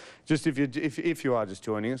 And just if you are just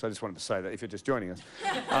joining us, I just wanted to say that if you're just joining us,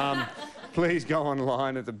 please go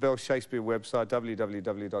online at the Bell Shakespeare website,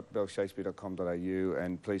 www.bellshakespeare.com.au,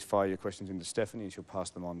 and please fire your questions into Stephanie and she'll pass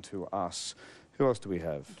them on to us. Who else do we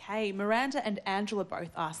have? Okay, Miranda and Angela both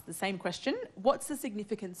asked the same question. What's the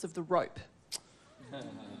significance of the rope?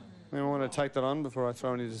 Anyone want to take that on before I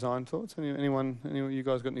throw any design thoughts? Anyone, you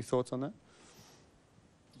guys got any thoughts on that?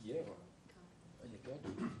 Yeah.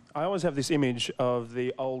 I always have this image of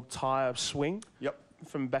the old tyre swing. Yep.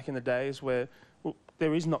 From back in the days where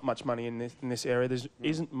there is not much money in this area. There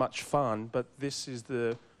isn't much fun, but this is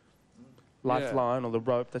the lifeline or the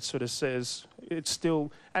rope that sort of says it's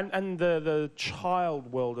still... And the child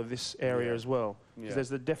world of this area as well. Because there's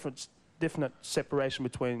the definite separation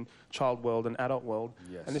between child world and adult world.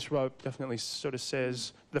 Yes. And this rope definitely sort of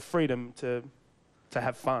says the freedom to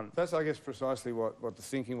have fun. That's, I guess, precisely what the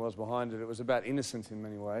thinking was behind it. It was about innocence in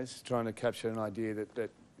many ways, trying to capture an idea that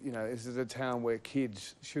you know, this is a town where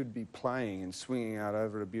kids should be playing and swinging out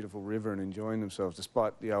over a beautiful river and enjoying themselves,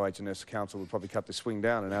 despite the OH&S Council would probably cut the swing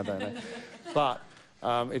down in our day and age. But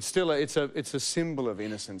it's still it's a symbol of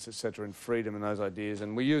innocence, etc., and freedom and those ideas.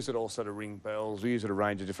 And we use it also to ring bells. We use it a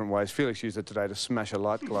range of different ways. Felix used it today to smash a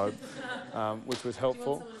light globe, which was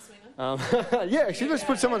helpful. Yeah, actually, let's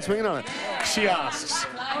put someone swinging on it. She asks,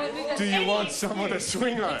 do you want someone to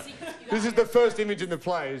swing on it? This is the first image in the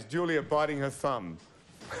play, is Julia biting her thumb.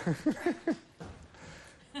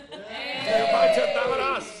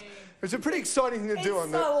 It's a pretty exciting thing to do on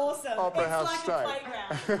the Opera House stage.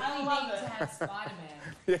 I love to have Spider-Man.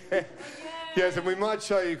 Yeah. Yes, and we might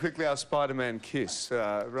show you quickly our Spider-Man kiss,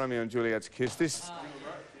 Romeo and Juliet's kiss.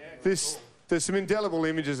 There's some indelible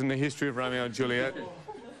images in the history of Romeo and Juliet.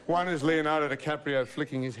 One is Leonardo DiCaprio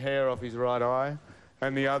flicking his hair off his right eye,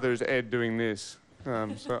 and the other is Ed doing this.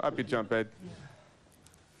 So up you jump, Ed.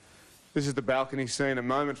 This is the balcony scene, a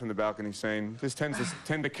moment from the balcony scene. This tends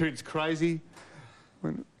to kids crazy.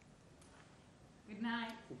 Good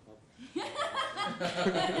night.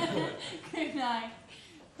 Good night.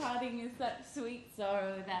 Parting is such sweet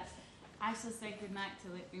sorrow that I shall say good night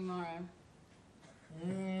till it be morrow.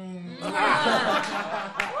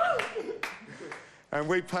 And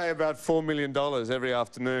we pay about $4 million every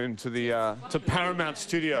afternoon to the to Paramount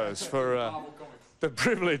Studios for the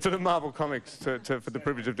privilege, to the Marvel Comics, for the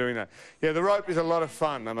privilege of doing that. Yeah, the rope is a lot of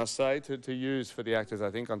fun, I must say, to use for the actors,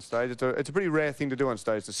 I think, on stage. It's a pretty rare thing to do on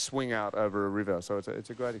stage, to swing out over a river, so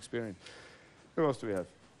it's a great experience. Who else do we have?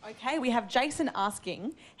 Okay, we have Jason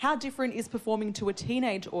asking, how different is performing to a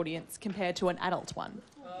teenage audience compared to an adult one?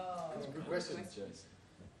 That's a good question, Jason.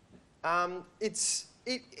 It's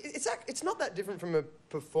not that different from a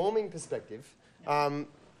performing perspective,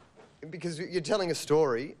 because you're telling a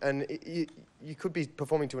story, and you could be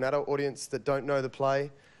performing to an adult audience that don't know the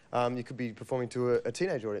play. You could be performing to a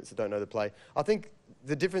teenage audience that don't know the play. I think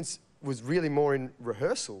the difference was really more in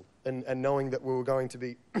rehearsal and knowing that we were going to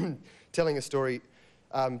be telling a story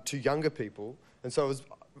to younger people. And so it was,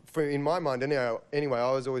 in my mind anyway,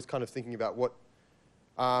 I was always kind of thinking about what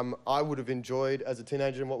I would have enjoyed as a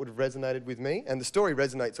teenager and what would have resonated with me. And the story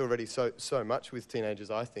resonates already so much with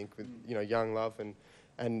teenagers, I think, with young love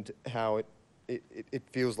and how it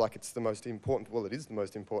feels like it's the most important, well, it is the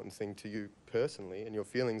most important thing to you personally and your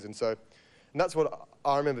feelings. And that's what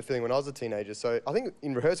I remember feeling when I was a teenager. So I think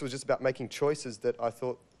in rehearsal it was just about making choices that I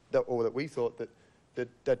thought, that we thought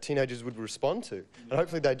that teenagers would respond to. And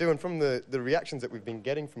hopefully they do. And from the reactions that we've been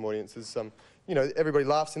getting from audiences, everybody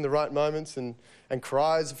laughs in the right moments and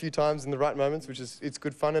cries a few times in the right moments, which is, it's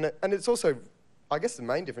good fun. And it's also, I guess the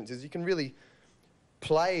main difference is you can really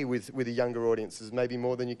play with a younger audiences maybe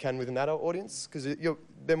more than you can with an adult audience, because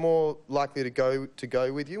they're more likely to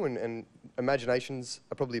go with you, and imaginations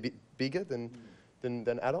are probably a bit bigger than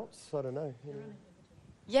adults. I don't know.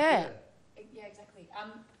 Yeah, exactly.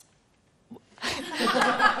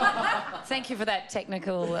 Thank you for that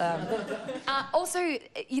technical. Also,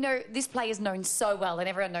 this play is known so well, and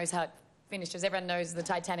everyone knows how it finishes. Everyone knows the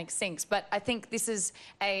Titanic sinks. But I think this is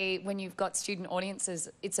when you've got student audiences,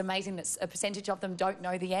 it's amazing that a percentage of them don't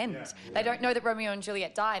know the end. Yeah. They don't know that Romeo and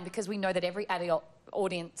Juliet die, and because we know that every adult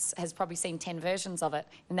audience has probably seen 10 versions of it,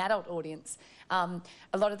 an adult audience. A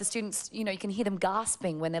lot of the students, you can hear them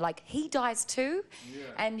gasping when they're like, he dies too? Yeah.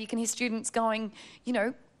 And you can hear students going,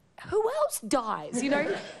 who else dies?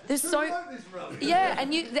 There's so... Yeah,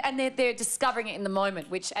 and they're discovering it in the moment,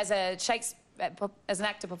 which as an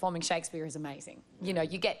actor performing Shakespeare is amazing.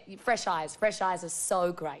 You get fresh eyes. Fresh eyes are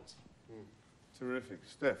so great. Terrific.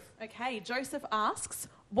 Steph. Okay, Joseph asks,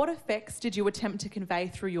 what effects did you attempt to convey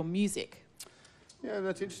through your music? Yeah,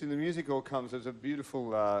 that's interesting. The music all comes as a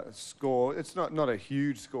beautiful score. It's not a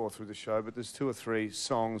huge score through the show, but there's 2 or 3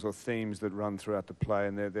 songs or themes that run throughout the play,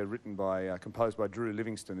 and they're written by, composed by Drew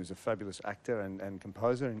Livingston, who's a fabulous actor and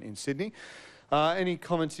composer in Sydney. Any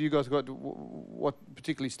comments you guys got? What,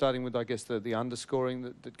 particularly starting with, I guess, the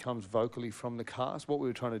underscoring that comes vocally from the cast? What we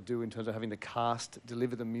were trying to do in terms of having the cast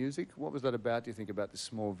deliver the music? What was that about, do you think, about the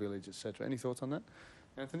small village, etc.? Any thoughts on that,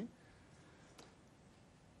 Anthony?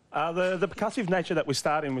 The percussive nature that we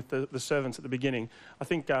start in with the servants at the beginning, I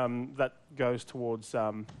think that goes towards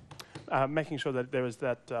making sure that there is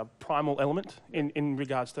that primal element in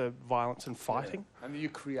regards to violence and fighting. Yeah. And you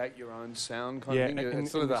create your own sound kind of thing.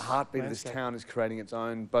 It's sort of the heartbeat of this town is creating its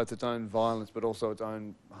own, both its own violence but also its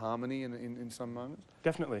own harmony in some moments.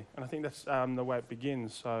 Definitely, and I think that's the way it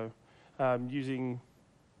begins. So using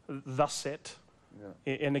the set,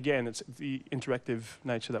 and again, it's the interactive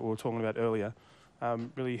nature that we were talking about earlier,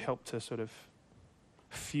 really helped to sort of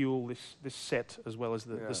fuel this set as well as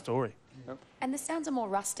the story. Yep. And the sounds are more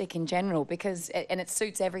rustic in general because, and it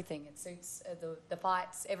suits everything. It suits the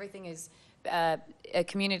fights. Everything is a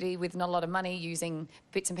community with not a lot of money, using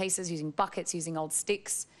bits and pieces, using buckets, using old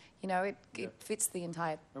sticks. You know, it fits the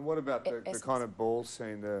entire. And what about the kind of ball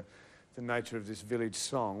scene, the nature of this village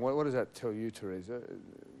song? What does that tell you, Teresa?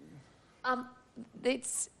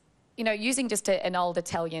 It's, you know, using just an old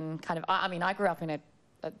Italian kind of. I mean, I grew up in a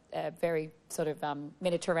very sort of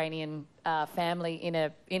Mediterranean family in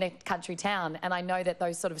a country town, and I know that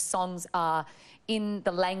those sort of songs are in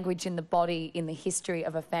the language, in the body, in the history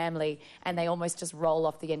of a family, and they almost just roll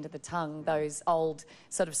off the end of the tongue. Those old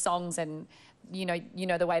sort of songs, and you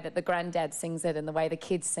know the way that the granddad sings it, and the way the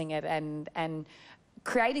kids sing it, and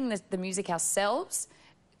creating the music ourselves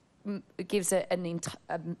gives a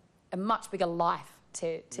much bigger life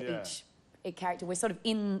to each character. We're sort of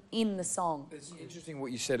in the song. It's interesting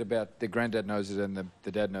what you said about the granddad knows it and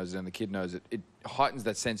the dad knows it and the kid knows it. It heightens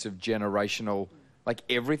that sense of generational, like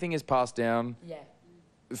everything is passed down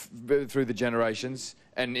through the generations,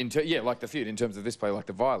 and like the theatre in terms of this play, like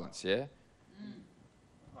the violence, I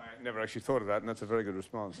never actually thought of that, and that's a very good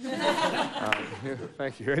response.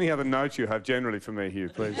 Thank you. Any other notes you have generally for me, Hugh,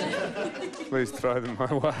 please, please throw them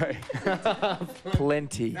my way.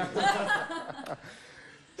 Plenty.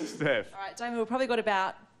 Steph. All right, Damien, we've probably got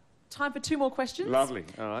about time for 2 more questions. Lovely.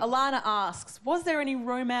 All right. Alana asks, was there any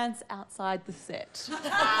romance outside the set?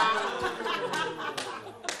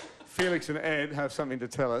 Felix and Ed have something to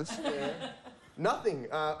tell us. Nothing.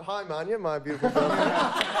 Hi, Manya, my beautiful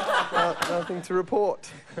girlfriend. Nothing to report.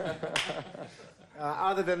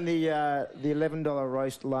 Other than the $11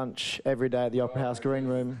 roast lunch every day at the Opera House Green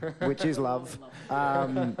Room, which is love,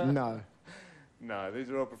 no. No, these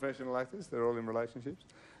are all professional actors. They're all in relationships.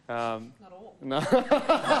 Not all. No.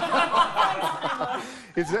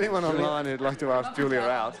 Is there anyone online who'd like to ask Julia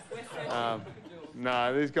out?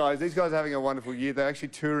 No, these guys are having a wonderful year. They're actually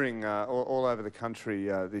touring all over the country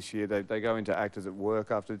this year. They go into Actors at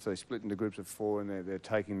Work afterwards. They split into groups of 4, and they're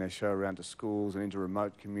taking their show around to schools and into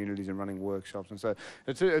remote communities and running workshops. And so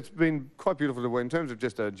it's been quite beautiful to work. In terms of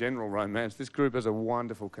just a general romance, this group has a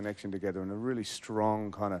wonderful connection together and a really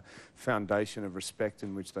strong kind of foundation of respect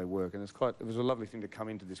in which they work. And it was a lovely thing to come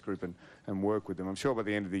into this group and work with them. I'm sure by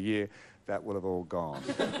the end of the year, that will have all gone.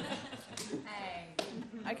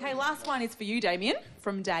 Okay, last one is for you, Damien,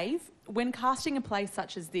 from Dave. When casting a play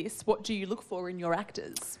such as this, what do you look for in your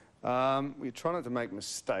actors? We try not to make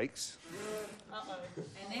mistakes. Uh-oh.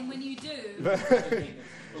 And then when you do...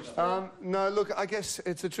 No, look, I guess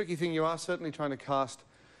it's a tricky thing. You are certainly trying to cast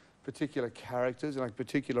particular characters, like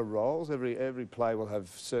particular roles. Every play will have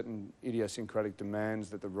certain idiosyncratic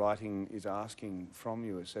demands that the writing is asking from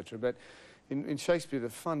you, etc. But in Shakespeare, the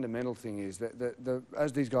fundamental thing is that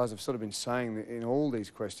as these guys have sort of been saying in all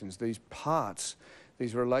these questions, these parts,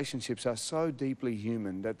 these relationships are so deeply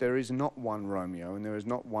human that there is not one Romeo and there is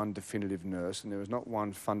not one definitive nurse and there is not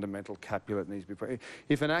one fundamental Capulet that needs to be played.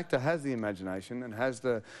 If an actor has the imagination and has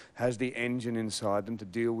the engine inside them to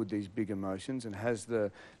deal with these big emotions and has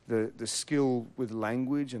the skill with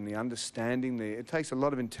language and the understanding, it takes a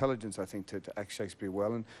lot of intelligence, I think, to act Shakespeare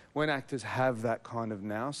well. And when actors have that kind of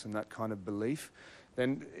nous and that kind of belief,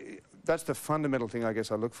 then that's the fundamental thing I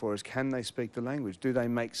guess I look for is, can they speak the language? Do they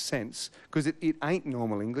make sense? Because it ain't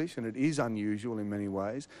normal English and it is unusual in many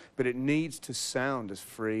ways, but it needs to sound as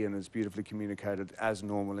free and as beautifully communicated as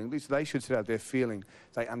normal English. They should sit out there feeling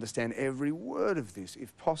they understand every word of this,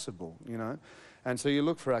 if possible, you know? And so you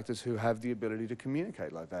look for actors who have the ability to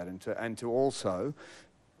communicate like that and to also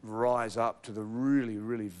rise up to the really,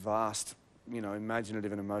 really vast you know,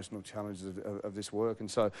 imaginative and emotional challenges of this work. And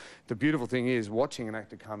so the beautiful thing is watching an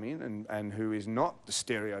actor come in and who is not the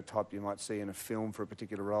stereotype you might see in a film for a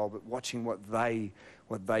particular role, but watching what they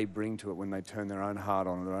bring to it when they turn their own heart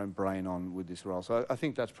on, their own brain on with this role. So I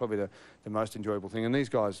think that's probably the most enjoyable thing. And these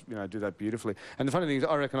guys, you know, do that beautifully. And the funny thing is,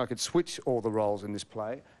 I reckon I could switch all the roles in this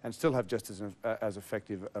play and still have just as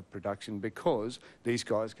effective a production, because these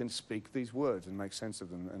guys can speak these words and make sense of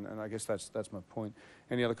them. And I guess that's my point.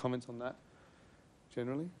 Any other comments on that,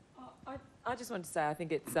 generally? I just want to say I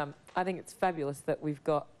think it's fabulous that we've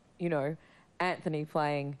got, you know, Anthony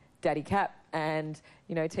playing Daddy Cap and,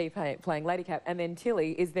 you know, T playing Lady Cap, and then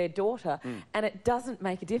Tilly is their daughter, and it doesn't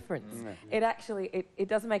make a difference. It actually, it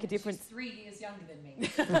doesn't make a difference. She's 3 years younger than me.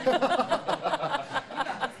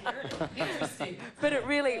 Interesting. But it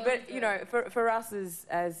really, you know, for us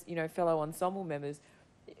as you know, fellow ensemble members,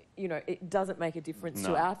 you know, it doesn't make a difference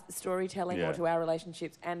to our storytelling or to our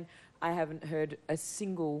relationships. And I haven't heard a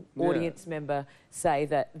single audience member say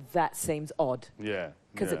that seems odd. Yeah.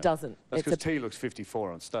 Because it doesn't. That's because T looks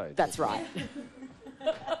 54 on stage. That's right.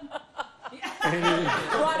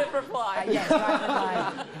 Right of reply. Yes, right of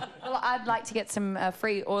reply. Well, I'd like to get some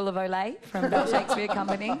free oil of Olay from Bell Shakespeare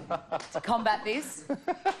Company to combat this.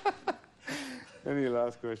 Any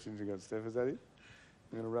last questions you got, Steph? Is that it?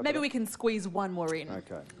 Maybe we can squeeze one more in.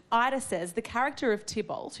 Okay. Ida says, the character of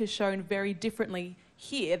Tybalt is shown very differently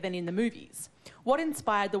here than in the movies. What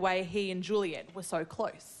inspired the way he and Juliet were so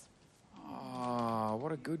close? Oh,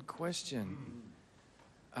 what a good question.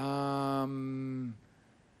 What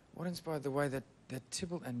inspired the way that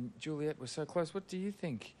Tybalt and Juliet were so close? What do you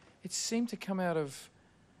think? It seemed to come out of...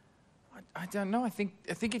 I don't know. I think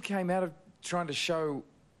it came out of trying to show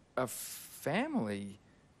a family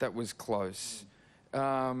that was close.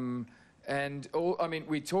 I mean,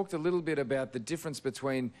 we talked a little bit about the difference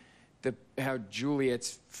between how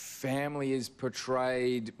Juliet's family is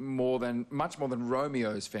portrayed much more than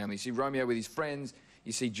Romeo's family. You see Romeo with his friends,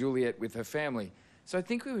 you see Juliet with her family. So I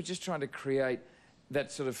think we were just trying to create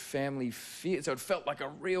that sort of family feel, so it felt like a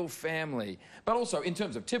real family. But also, in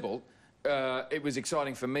terms of Tybalt, it was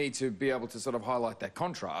exciting for me to be able to sort of highlight that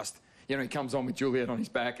contrast. You know, he comes on with Juliet on his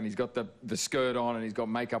back, and he's got the skirt on, and he's got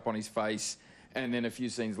makeup on his face. And then a few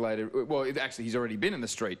scenes later, well, actually, he's already been in the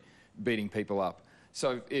street beating people up.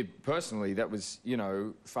 So personally, that was, you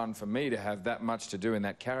know, fun for me to have that much to do in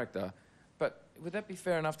that character. But would that be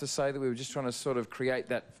fair enough to say that we were just trying to sort of create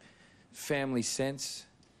that family sense?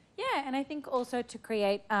 Yeah, and I think also to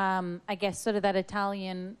create, I guess, sort of that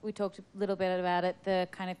Italian, we talked a little bit about it, the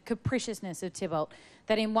kind of capriciousness of Tybalt,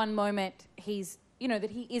 that in one moment he's, you know,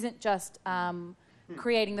 that he isn't just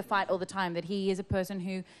creating the fight all the time, that he is a person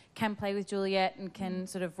who can play with Juliet and can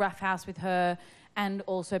sort of roughhouse with her and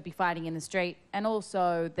also be fighting in the street, and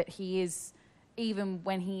also that he is, even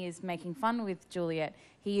when he is making fun with Juliet,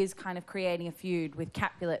 he is kind of creating a feud with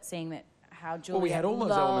Capulet, seeing that how Juliet Well, we had all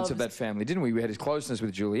those elements of that family, didn't we? We had his closeness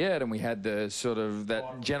with Juliet, and we had the sort of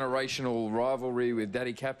that generational rivalry with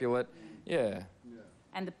Daddy Capulet. Yeah.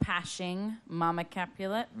 And the pashing Mama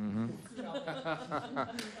Capulet.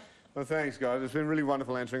 Well, thanks, guys. It's been really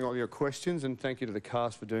wonderful answering all your questions, and thank you to the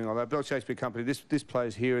cast for doing all that. Bell Shakespeare Company, this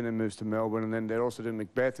plays here and then moves to Melbourne, and then they're also doing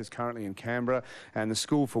Macbeth, is currently in Canberra, and the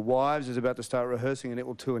School for Wives is about to start rehearsing, and it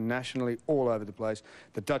will tour nationally all over the place.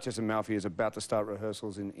 The Duchess of Malfi is about to start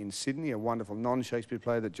rehearsals in Sydney, a wonderful non-Shakespeare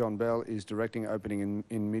play that John Bell is directing, opening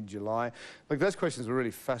in mid-July. Look, those questions were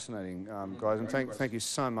really fascinating, guys, and thank you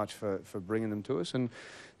so much for bringing them to us, and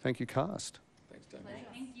thank you, cast. Thanks, Damien.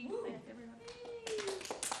 Thank you.